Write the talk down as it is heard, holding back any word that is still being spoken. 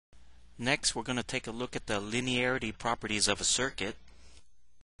Next, we're going to take a look at the linearity properties of a circuit.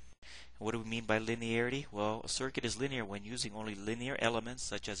 What do we mean by linearity? Well, a circuit is linear when using only linear elements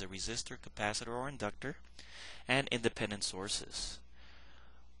such as a resistor, capacitor, or inductor, and independent sources.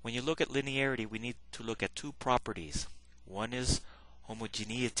 When you look at linearity, we need to look at two properties. One is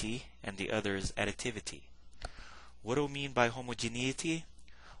homogeneity and the other is additivity. What do we mean by homogeneity?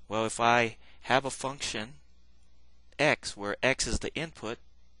 Well, if I have a function x where x is the input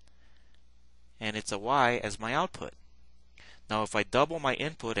and it's a y as my output. Now if I double my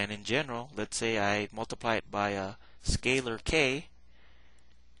input, and in general, let's say I multiply it by a scalar k,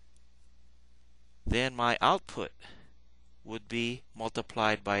 then my output would be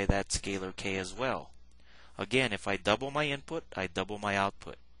multiplied by that scalar k as well. Again, if I double my input, I double my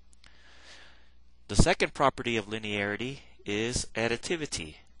output. The second property of linearity is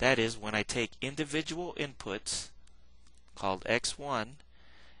additivity. That is, when I take individual inputs called x1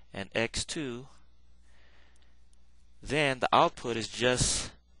 and x2, then the output is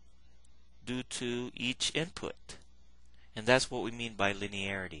just due to each input. And that's what we mean by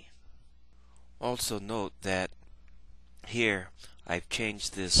linearity. Also note that here I've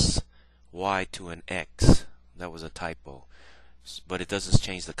changed this y to an x. That was a typo. But it doesn't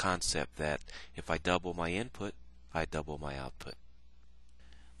change the concept that if I double my input, I double my output.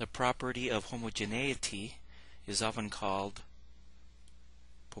 The property of homogeneity is often called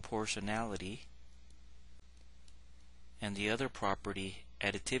proportionality, and the other property,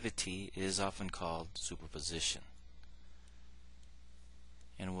 additivity, is often called superposition.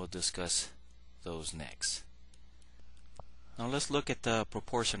 And we'll discuss those next. Now let's look at the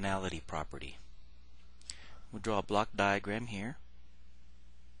proportionality property. We'll draw a block diagram here.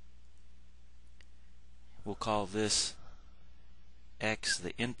 We'll call this x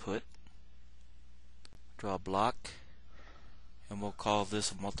the input. Draw a block, and we'll call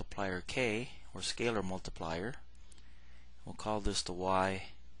this a multiplier k, or scalar multiplier. We'll call this the y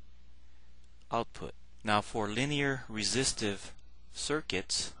output. Now for linear resistive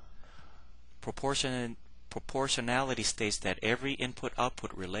circuits, proportionality states that every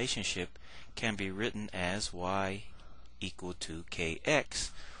input-output relationship can be written as y equal to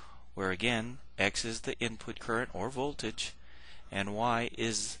kx, where again x is the input current or voltage and y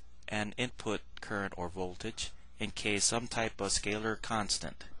is an input current or voltage, and k is some type of scalar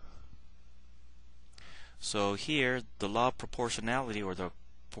constant. So here the law of proportionality, or the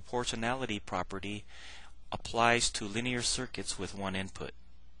proportionality property, applies to linear circuits with one input.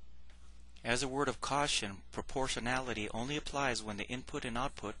 As a word of caution, proportionality only applies when the input and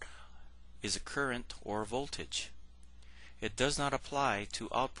output is a current or voltage. It does not apply to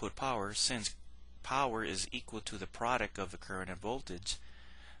output power, since power is equal to the product of the current and voltage.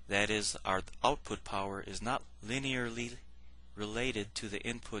 That is, our output power is not linearly related to the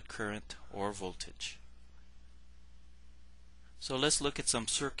input current or voltage. So let's look at some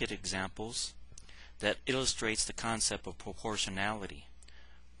circuit examples that illustrates the concept of proportionality.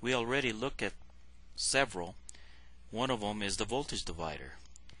 We already looked at several. One of them is the voltage divider.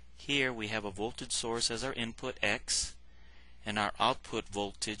 Here we have a voltage source as our input x, and our output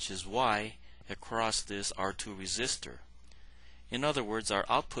voltage is y across this R2 resistor. In other words, our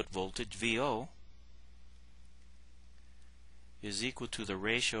output voltage VO is equal to the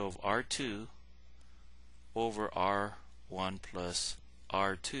ratio of R2 over R1 plus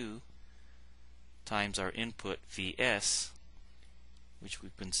R2 times our input Vs, which we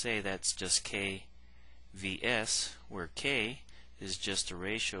can say that's just K Vs, where K is just a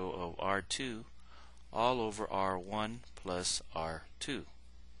ratio of R2 all over R1 plus R2.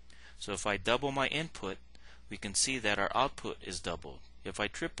 So if I double my input, we can see that our output is doubled. If I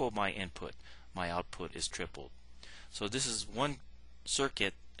triple my input, my output is tripled. So this is one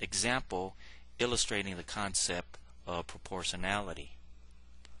circuit example illustrating the concept of proportionality.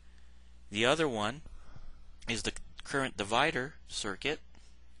 The other one is the current divider circuit,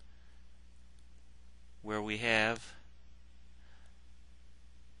 where we have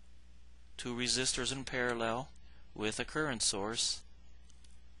two resistors in parallel with a current source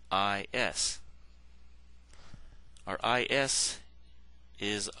IS. Our IS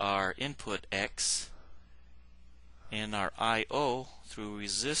is our input X, and our IO through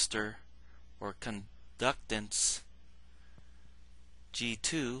resistor or conductance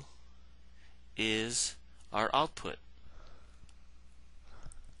G2 is our output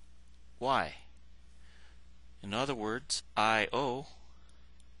Y. In other words, IO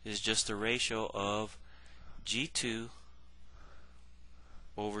is just a ratio of G2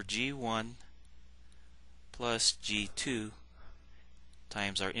 over G1 plus G2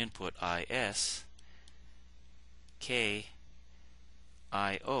 times our input IS. K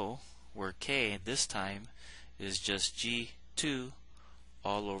IO where K this time is just G2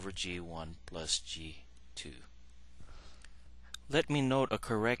 all over G1 plus G2. Let me note a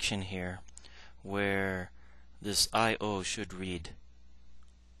correction here where this IO should read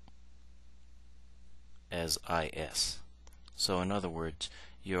as IS. So in other words,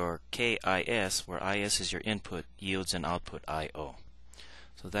 your KIS, where IS is your input, yields an output IO.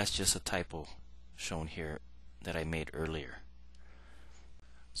 So that's just a typo shown here that I made earlier.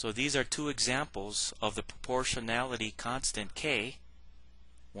 So these are two examples of the proportionality constant K,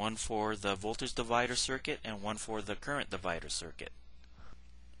 one for the voltage divider circuit and one for the current divider circuit.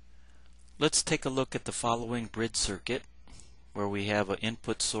 Let's take a look at the following bridge circuit where we have an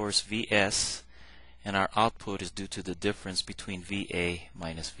input source Vs and our output is due to the difference between VA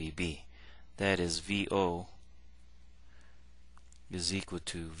minus VB. That is, VO is equal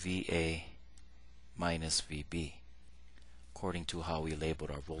to VA minus VB, according to how we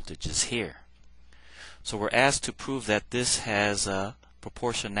labeled our voltages here. So we're asked to prove that this has a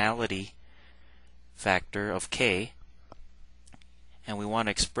proportionality factor of K, and we want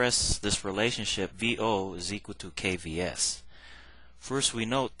to express this relationship VO is equal to KVS. First, we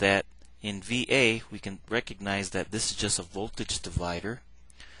note that in VA we can recognize that this is just a voltage divider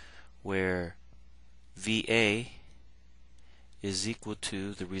where VA is equal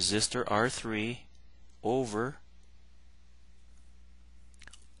to the resistor R3 over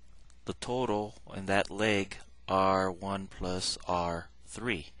the total in that leg R1 plus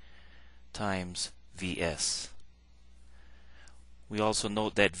R3 times VS. We also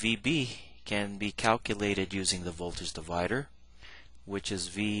note that VB can be calculated using the voltage divider, which is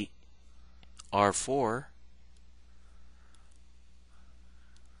VR4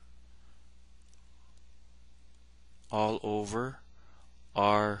 all over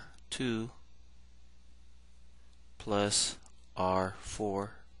R2 plus R4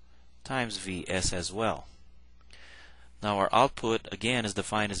 times Vs as well. Now our output again is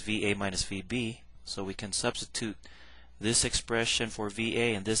defined as VA minus VB, so we can substitute this expression for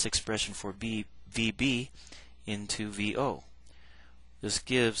VA and this expression for VB into VO. This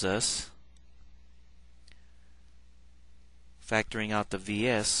gives us, factoring out the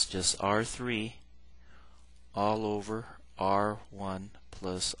Vs, just R3 all over R1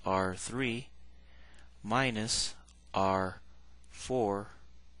 plus R3 minus R4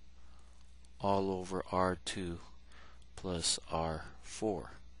 all over R2 plus R4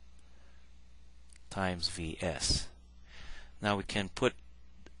 times Vs. Now we can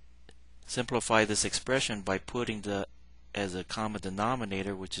simplify this expression by putting as a common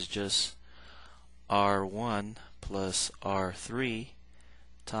denominator, which is just R1 plus R3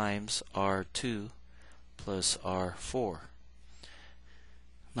 times R2 plus R4.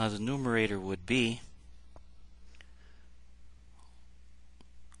 Now the numerator would be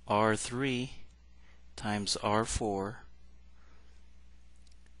R3 times R4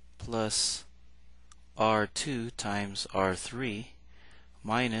 plus R2 times R3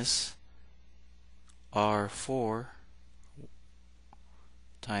 minus R4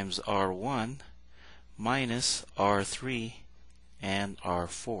 times R1 minus R3 and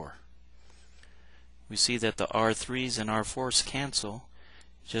R4. We see that the R3s and R4s cancel,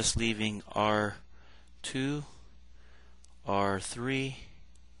 just leaving R2, R3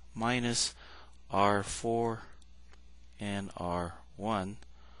 minus R4 and R1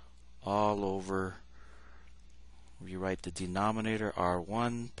 all over, we write the denominator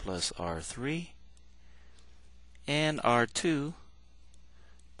R1 plus R3 and R2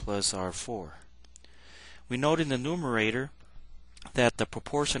 plus R4. We note in the numerator that the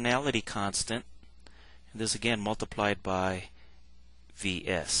proportionality constant, and this again multiplied by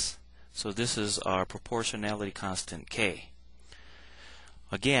Vs. So this is our proportionality constant K.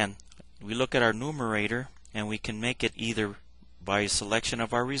 Again, we look at our numerator and we can make it either by selection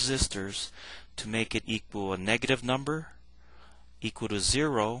of our resistors to make it equal a negative number, equal to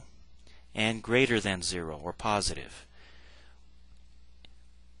 0, and greater than 0 or positive.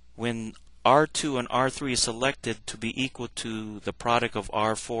 When R2 and R3 is selected to be equal to the product of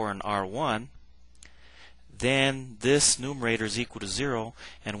R4 and R1, then this numerator is equal to 0,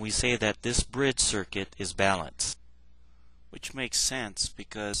 and we say that this bridge circuit is balanced. Which makes sense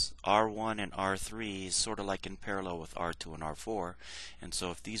because R1 and R3 is sort of like in parallel with R2 and R4, and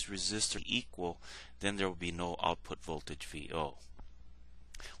so if these resistors are equal, then there will be no output voltage VO.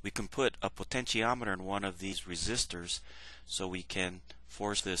 We can put a potentiometer in one of these resistors so we can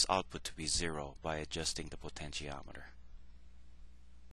force this output to be 0 by adjusting the potentiometer.